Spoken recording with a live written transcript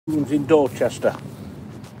In Dorchester.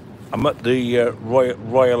 I'm at the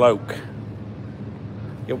Royal Oak.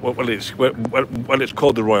 Yeah, well, it's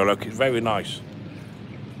called the Royal Oak. It's very nice.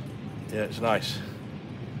 Yeah, it's nice.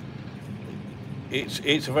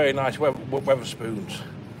 It's a very nice Weatherspoons.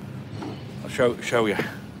 I'll show you.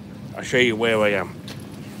 I'll show you where I am.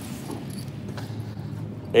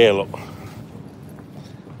 Here, look.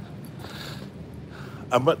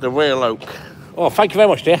 I'm at the Royal Oak. Oh, thank you very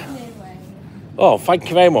much, dear. Oh, thank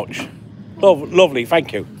you very much. Lovely,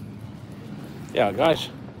 thank you. Yeah, guys.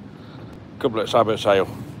 Couple of Sabbath sale.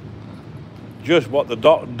 Just what the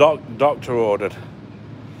doctor ordered.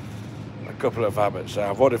 A couple of habits.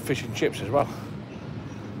 I've ordered fish and chips as well.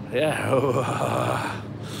 Yeah.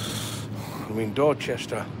 I'm in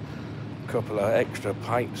Dorchester. A couple of extra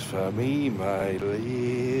pints for me, my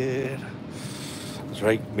lad. That's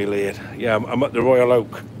right, me lad. Yeah, I'm at the Royal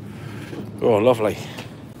Oak. Oh, lovely.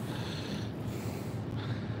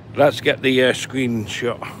 Let's get the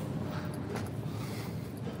screenshot.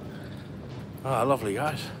 Ah, lovely,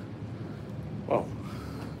 guys. Well,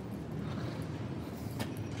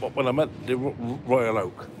 when I'm at the Royal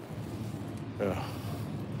Oak. Yeah.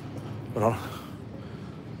 Hold on.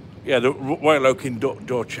 Yeah, the Royal Oak in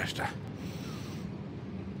Dorchester.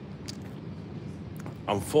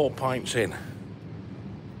 I'm 4 pints in.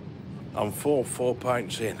 I'm four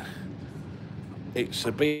pints in. It's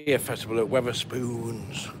a beer festival at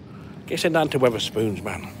Weatherspoons. Get sent down to Weatherspoons,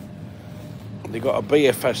 man. They got a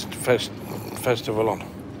beer festival on.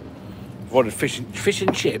 I've ordered fish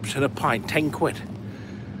and chips and a pint, 10 quid.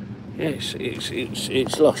 Yes,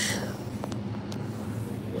 it's lush.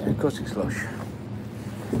 Yeah, of course it's lush.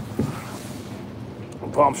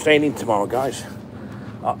 But I'm staying in tomorrow, guys,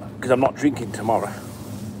 because I'm not drinking tomorrow.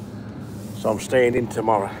 So I'm staying in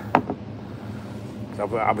tomorrow.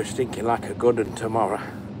 I'll be stinking like a good one tomorrow.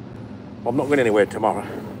 Well, I'm not going anywhere tomorrow.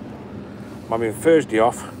 I'm having Thursday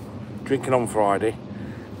off, drinking on Friday.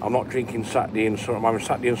 I'm not drinking Saturday and Sunday. I'm having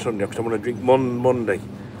Saturday and Sunday because I'm going to drink Monday.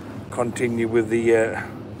 Continue with the.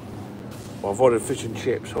 Well, I've ordered fish and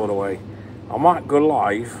chips all the way. I might go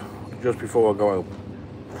live just before I go home.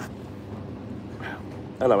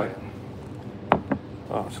 Hello, mate.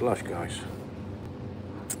 Oh, it's lush, guys.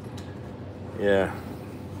 Yeah.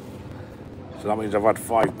 So that means I've had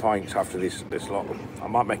 5 pints after this lot. I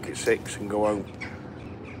might make it 6 and go home.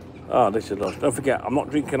 Oh, this is lush. Don't forget, I'm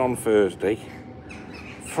not drinking on Thursday.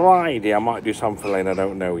 Friday, I might do something I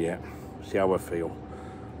don't know yet. See how I feel.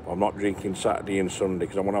 But I'm not drinking Saturday and Sunday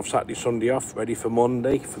because I want to have Saturday, Sunday off, ready for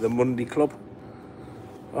Monday, for the Monday club.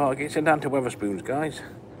 Oh, get sent down to Weatherspoons, guys.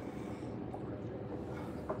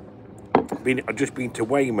 I've just been to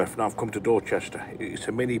Weymouth, now I've come to Dorchester. It's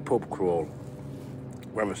a mini pub crawl.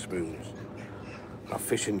 Weatherspoons. I've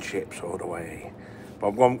fish and chips all the way. But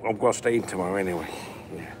I'm going to stay in tomorrow anyway.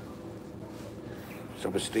 Yeah. So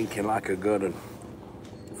I'll be stinking like a good one.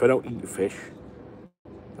 If I don't eat fish,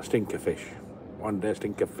 I stink of fish. One day I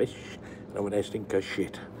stink of fish, another day I stink of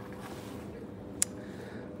shit.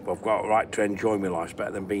 But I've got a right to enjoy my life. It's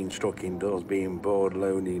better than being stuck indoors, being bored,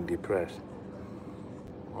 lonely and depressed.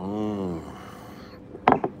 Are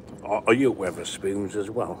you at Weatherspoons as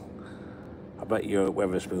well? I bet you're at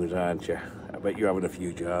Weatherspoons, aren't you? I bet you're having a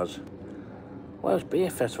few jars. Well, it's beer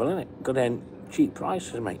festival, isn't it? Good end, cheap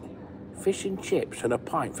prices, mate. Fish and chips and a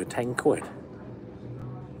pint for 10 quid.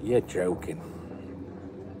 You're joking.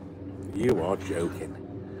 You are joking.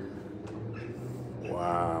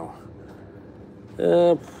 Wow.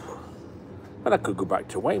 Well, I could go back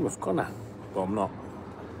to Weymouth, couldn't I? But I'm not.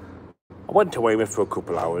 I went to Weymouth for a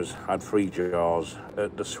couple of hours, had 3 jars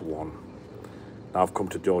at the Swan. Now I've come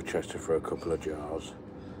to Dorchester for a couple of jars.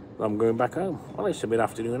 I'm going back home. Well, it's a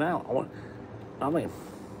mid-afternoon out. I mean,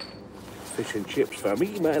 fish and chips for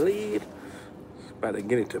me, my lead. It's better than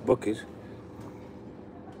getting it to Bucky's.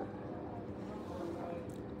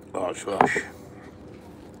 Oh, it's lush.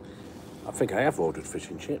 I think I have ordered fish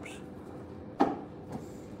and chips.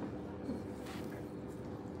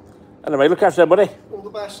 Anyway, look after everybody. All the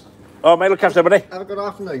best. Oh, mate, look after everybody. Have a good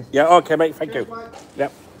afternoon. Yeah, okay, mate, thank you. Mate.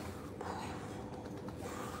 Yep.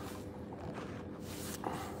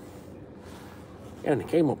 It only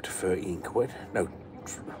came up to 13 quid. No,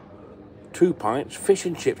 2 pints, fish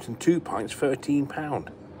and chips and 2 pints, £13.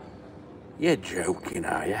 You're joking,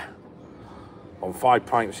 are you? I'm 5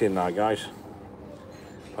 pints in now, guys.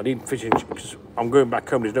 I need fish and chips. I'm going back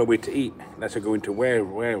home. There's nowhere to eat unless I go into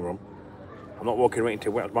Wareham. I'm not walking right into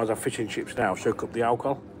Wareham. I might as well have fish and chips now. Soak up the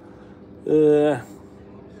alcohol.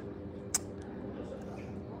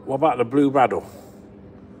 What about the Blue Rattle?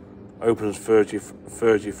 Opens Thursday,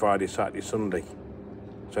 Friday, Saturday, Sunday.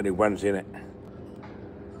 It's only Wednesday, innit?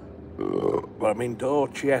 Well, I'm in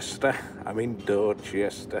Dorchester. I'm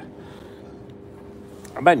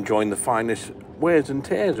enjoying the finest wears and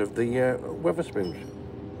tears of the Wetherspoons.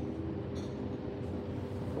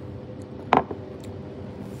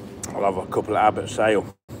 I'll have a couple of Abbott sale.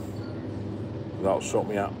 That'll sort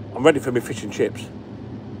me out. I'm ready for my fish and chips.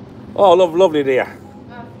 Oh, lovely, dear.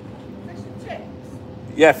 Fish and chips?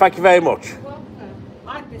 Yeah, thank you very much. Welcome.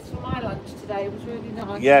 I had this for my lunch today. It was really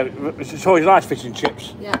nice. Yeah, it's always nice fish and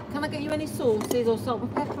chips. Yeah. Can I get you any sauces or salt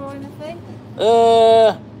and pepper or anything?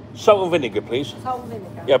 Salt and vinegar, please. Salt and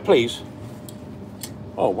vinegar. Yeah, please.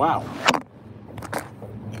 Oh, wow.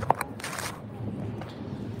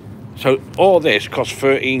 So all this costs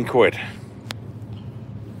 13 quid.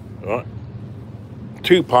 Right.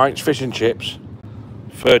 2 pints, fish and chips,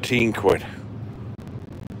 13 quid.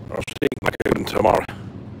 I'll see you tomorrow.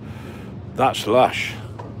 That's lush.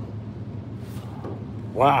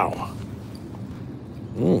 Wow.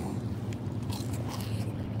 Is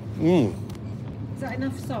that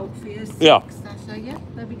enough salt for you? Yeah. Sasha? Yeah,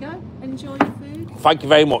 there we go. Enjoy your food. Thank you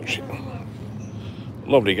very much.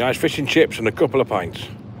 Lovely, guys. Fish and chips and a couple of pints.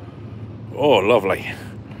 Oh, lovely.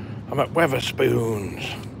 I'm at Wetherspoons.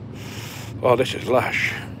 Oh, this is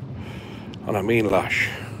lush. And I mean lush.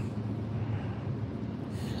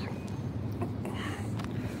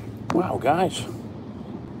 Wow, guys.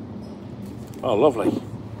 Oh, lovely.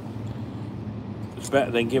 It's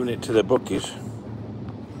better than giving it to the bookies.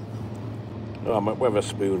 Oh, I'm at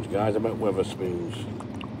Wetherspoons, guys. I'm at Wetherspoons.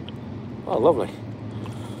 Oh, lovely.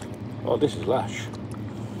 Oh, this is lush.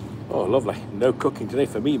 Oh, lovely. No cooking today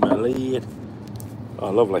for me, my lad.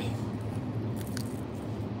 Oh, lovely.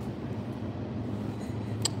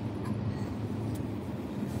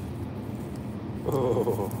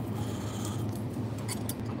 Oh.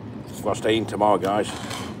 If I stay in tomorrow, guys,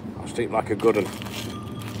 I'll sleep like a good one.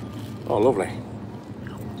 Oh, lovely.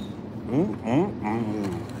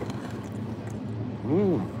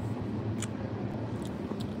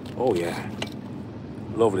 Oh, yeah.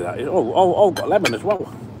 Lovely that is. Oh, got lemon as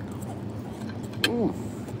well.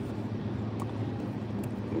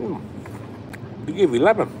 They give you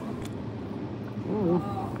lemon.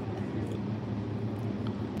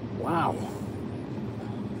 Wow.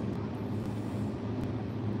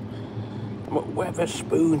 I'm at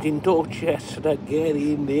Wetherspoons in Dorchester. Get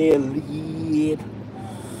in there, lead.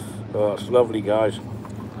 Oh, it's lovely, guys.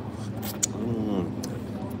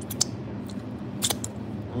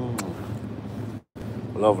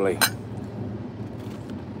 Lovely.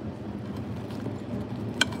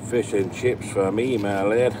 Fish and chips for me, my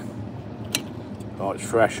lad. Oh, it's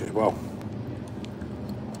fresh as well.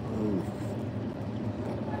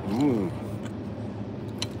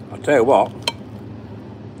 I'll tell you what,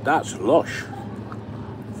 that's lush.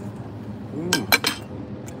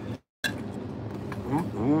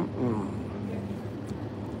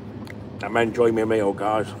 I'm enjoying my meal,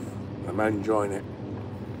 guys. I'm enjoying it.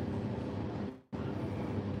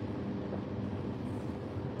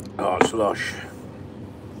 Oh, it's lush.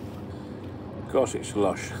 Of course it's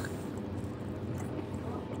lush.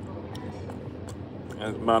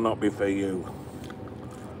 It might not be for you.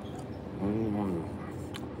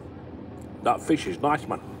 That fish is nice,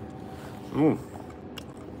 man.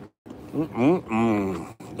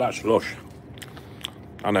 That's lush.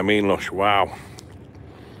 And I mean lush, wow.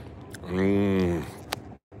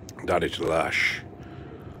 That is lush.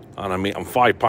 And I mean, I'm £5